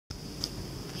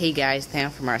Hey guys,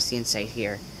 Thanos from RC Insight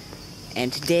here,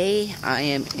 and today I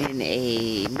am in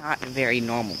a not very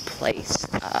normal place.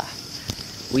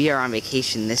 We are on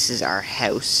vacation. This is our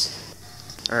house,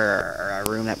 or our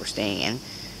room that we're staying in,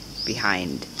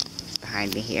 behind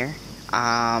me here.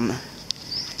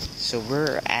 So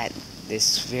we're at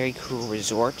this very cool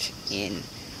resort in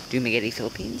Dumaguete,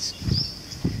 Philippines.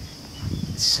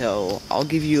 So I'll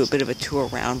give you a bit of a tour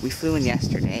around. We flew in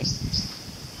yesterday,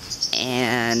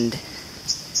 and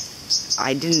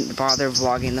I didn't bother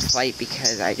vlogging the flight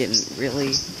because I didn't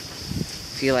really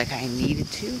feel like I needed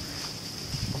to.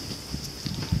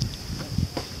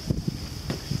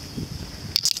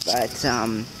 But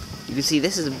you can see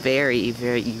this is a very,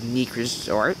 very unique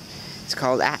resort. It's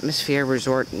called Atmosphere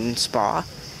Resort and Spa,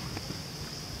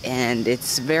 and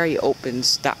it's very open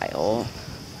style,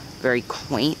 very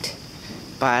quaint,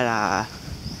 but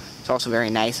it's also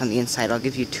very nice on the inside. I'll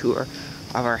give you a tour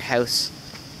of our house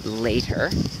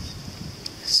later.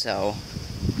 So,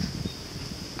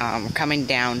 we're coming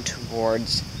down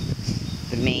towards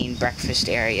the main breakfast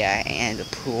area and the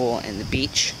pool and the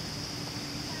beach.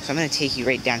 So I'm going to take you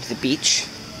right down to the beach.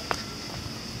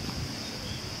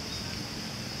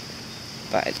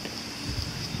 But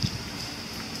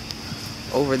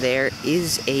over there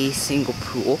is a single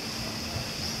pool.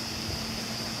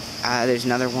 There's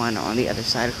another one on the other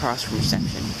side across from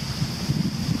reception,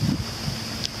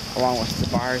 along with the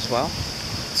bar as well.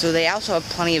 So they also have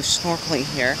plenty of snorkeling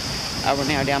here. We're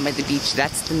now down by the beach.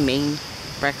 That's the main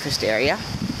breakfast area.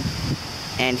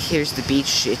 And here's the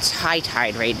beach. It's high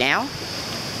tide right now,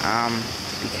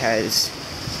 because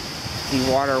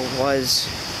the water was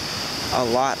a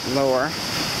lot lower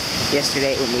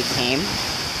yesterday when we came.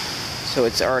 So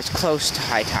it's close to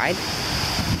high tide.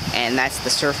 And that's the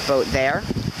surf boat there.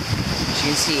 As you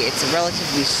can see, it's a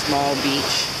relatively small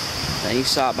beach that you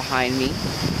saw behind me,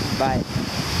 but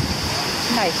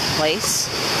nice place.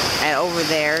 And over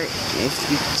there, if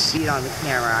you can see it on the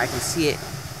camera, I can see it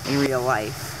in real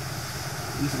life.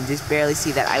 You can just barely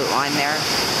see that outline there.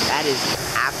 That is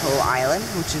Apple Island,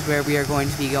 which is where we are going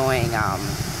to be going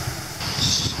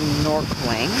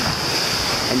snorkeling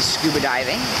and scuba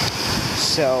diving.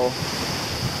 So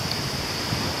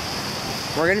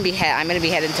I'm gonna be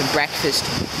heading to breakfast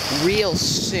real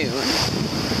soon,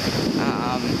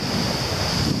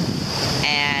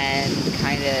 and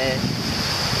kind of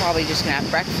probably just gonna have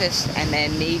breakfast and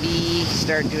then maybe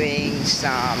start doing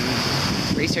some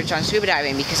research on scuba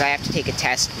diving, because I have to take a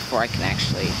test before I can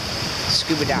actually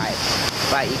scuba dive.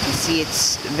 But you can see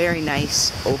it's a very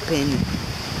nice open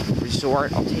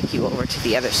resort. I'll take you over to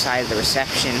the other side of the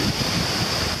reception.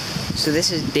 So this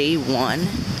is day one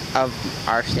of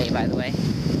our stay, by the way.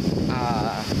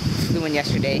 Flew in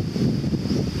yesterday,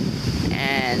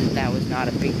 and that was not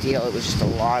a big deal. It was just a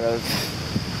lot of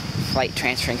flight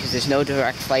transferring, because there's no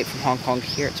direct flight from Hong Kong to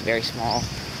here. It's a very small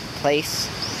place,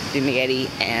 Dumaguete,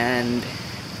 and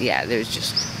yeah, there's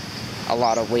just a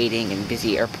lot of waiting and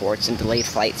busy airports and delayed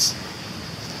flights.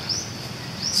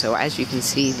 So as you can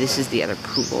see, this is the other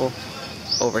pool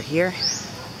over here.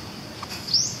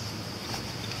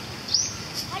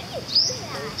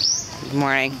 Good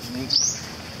morning.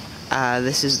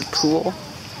 This is the pool,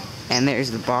 and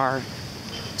there's the bar.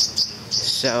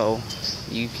 So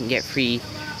you can get free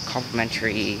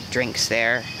complimentary drinks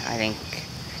there, I think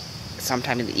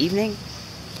sometime in the evening.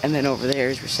 And then over there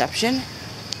is reception.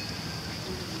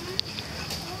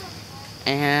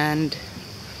 And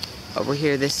over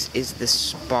here, this is the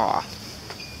spa.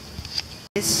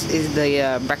 This is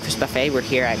the breakfast buffet. We're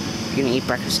here. I'm gonna eat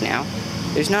breakfast now.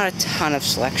 There's not a ton of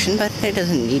selection, but it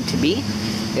doesn't need to be.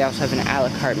 They also have an a la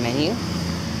carte menu.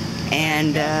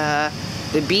 And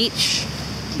the beach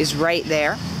is right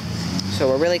there. So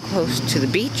we're really close to the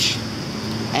beach,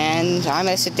 and I'm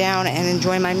gonna sit down and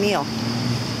enjoy my meal.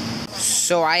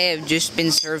 So I have just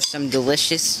been served some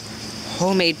delicious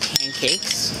homemade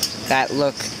pancakes that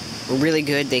look really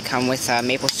good. They come with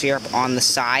maple syrup on the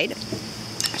side.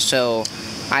 So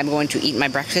I'm going to eat my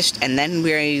breakfast, and then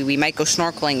we might go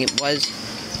snorkeling. It was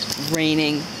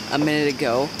raining a minute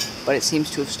ago, but it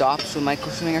seems to have stopped, so we might go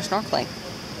swimming or snorkeling.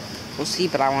 We'll see,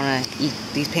 but I want to eat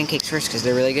these pancakes first because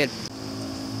they're really good.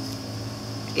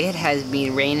 It has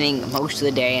been raining most of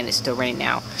the day, and it's still raining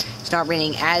now. It's not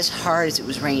raining as hard as it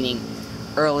was raining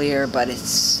earlier, but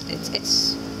it's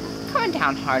coming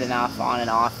down hard enough, on and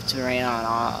off. It's been raining on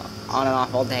and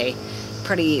off all day.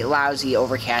 Pretty lousy,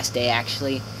 overcast day,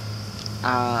 actually.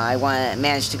 I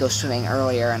managed to go swimming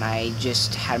earlier, and I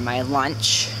just had my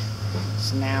lunch.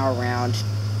 It's now around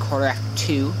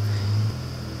 2:15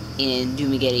 in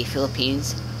Dumaguete,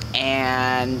 Philippines,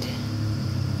 and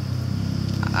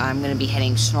I'm going to be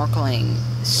heading snorkeling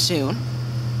soon.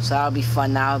 So that'll be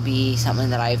fun. That'll be something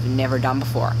that I've never done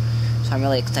before. So I'm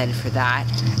really excited for that.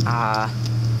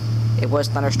 It was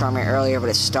thunderstorming earlier, but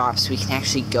it stopped, so we can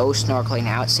actually go snorkeling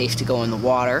now. It's safe to go in the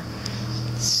water.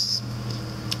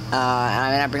 And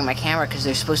I'm gonna bring my camera because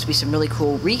there's supposed to be some really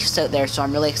cool reefs out there, so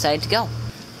I'm really excited to go.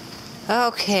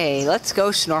 Okay, let's go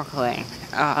snorkeling.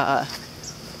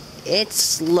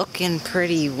 It's looking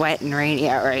pretty wet and rainy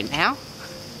out right now.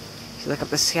 If you look up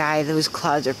the sky, those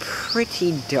clouds are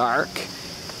pretty dark,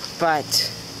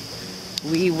 but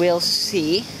we will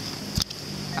see.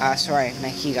 Sorry,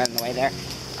 my key got in the way there.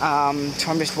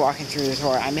 So I'm just walking through the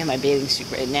resort. I'm in my bathing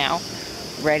suit right now,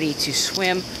 ready to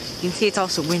swim. You can see it's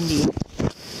also windy.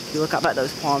 If you look up at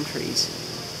those palm trees,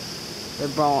 they're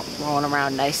blowing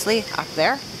around nicely up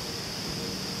there.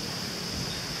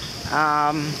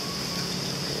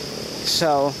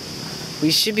 So we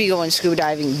should be going scuba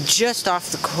diving just off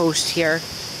the coast here,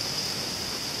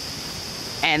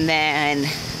 and then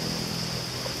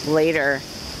later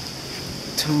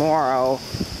tomorrow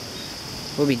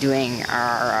we'll be doing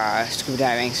our scuba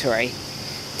diving. Sorry,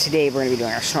 today we're going to be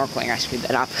doing our snorkeling. I screwed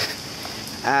that up.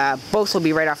 Both will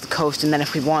be right off the coast, and then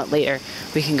if we want later,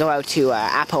 we can go out to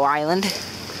Apo Island,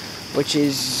 which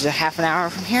is a half an hour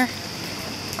from here,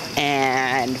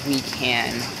 and we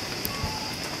can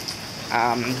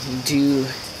do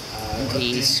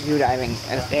the scuba diving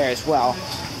out there as well.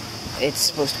 It's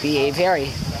supposed to be a very,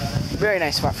 very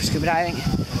nice spot for scuba diving.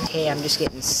 Okay, I'm just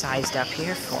getting sized up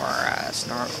here for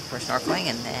snorkeling,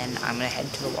 and then I'm gonna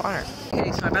head to the water.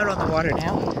 Okay, so I'm out on the water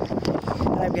now,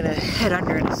 and I'm gonna head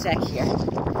under in a sec here.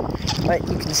 But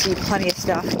you can see plenty of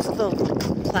stuff. It's a little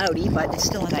cloudy, but it's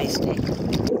still a nice day.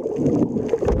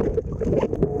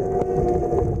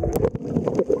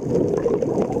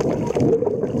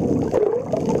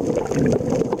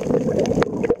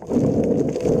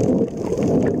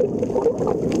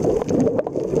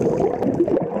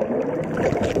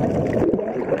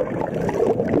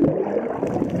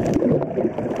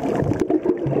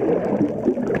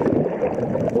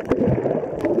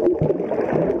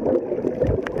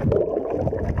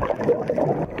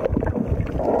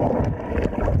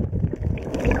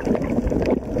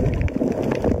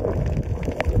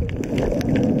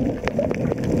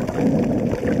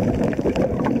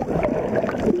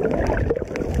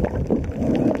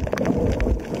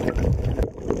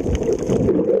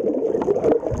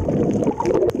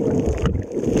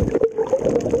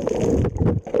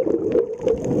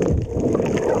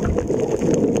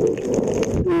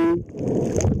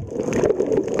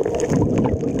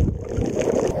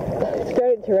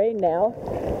 To rain now,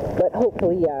 but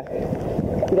hopefully you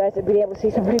guys will be able to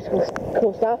see some pretty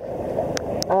cool stuff.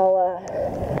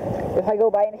 If I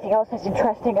go by anything else that's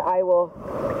interesting, I will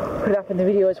put it up in the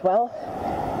video as well.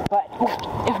 But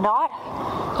if not,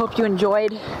 hope you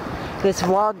enjoyed this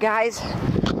vlog, guys.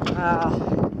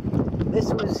 This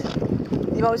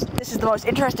is the most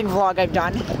interesting vlog I've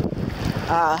done.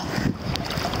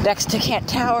 Next to Kent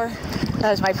Tower,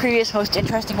 that was my previous most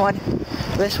interesting one.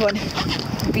 This one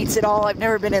beats it all. I've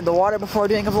never been in the water before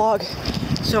doing a vlog.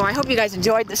 So I hope you guys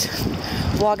enjoyed this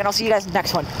vlog, and I'll see you guys in the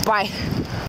next one. Bye.